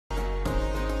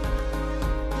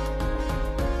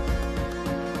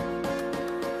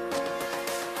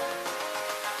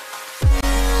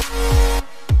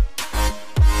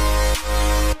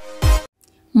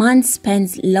Man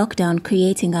spends lockdown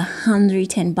creating a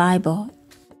handwritten Bible.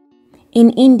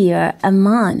 In India, a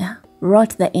man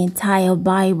wrote the entire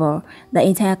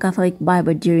Catholic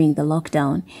Bible during the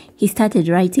lockdown. He started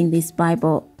writing this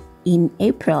Bible in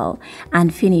April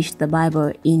and finished the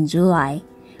Bible in July.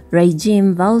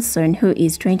 Rejin Valson, who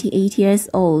is 28 years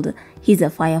old, he's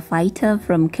a firefighter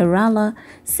from Kerala,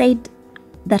 said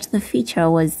that the feature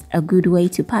was a good way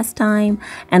to pass time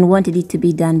and wanted it to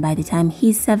be done by the time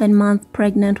his 7-month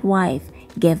pregnant wife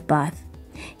gave birth.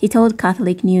 He told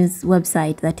Catholic news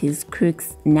website that is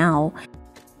Crux Now,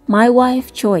 "My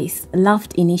wife Joyce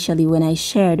laughed initially when I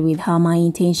shared with her my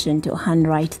intention to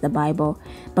handwrite the Bible,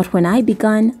 but when I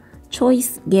began,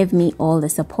 Joyce gave me all the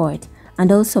support,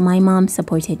 and also my mom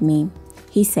supported me,"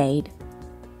 he said.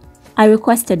 "I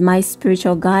requested my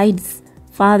spiritual guides,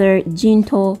 Father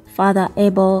Jinto, Father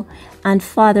Able, and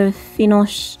Father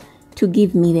Finosh to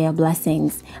give me their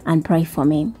blessings and pray for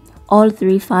me. All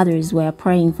 3 fathers were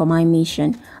praying for my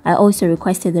mission. I also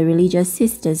requested the religious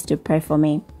sisters to pray for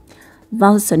me."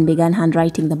 Valson began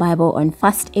handwriting the Bible on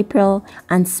 1st April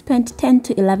and spent 10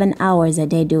 to 11 hours a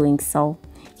day doing so.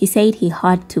 He said he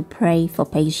had to pray for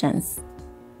patience.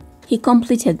 He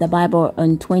completed the Bible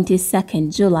on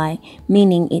 22nd July,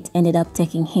 meaning it ended up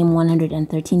taking him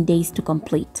 113 days to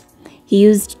complete. He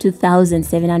used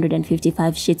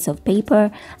 2,755 sheets of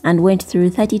paper and went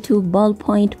through 32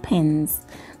 ballpoint pens.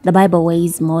 The Bible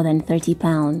weighs more than 30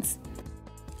 pounds.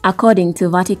 According to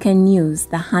Vatican News,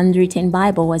 the handwritten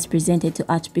Bible was presented to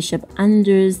Archbishop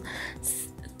Andrews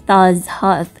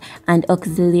Thazhath and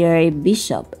Auxiliary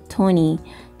Bishop Tony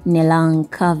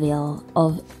Neelankavil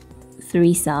of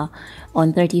Thrissur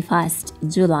on 31st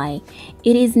July.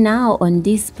 It is now on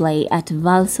display at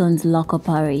Valson's local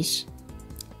parish.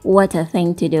 What a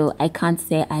thing to do. I can't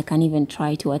say I can even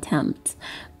try to attempt.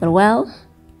 But well,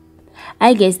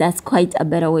 I guess that's quite a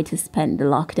better way to spend the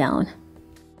lockdown.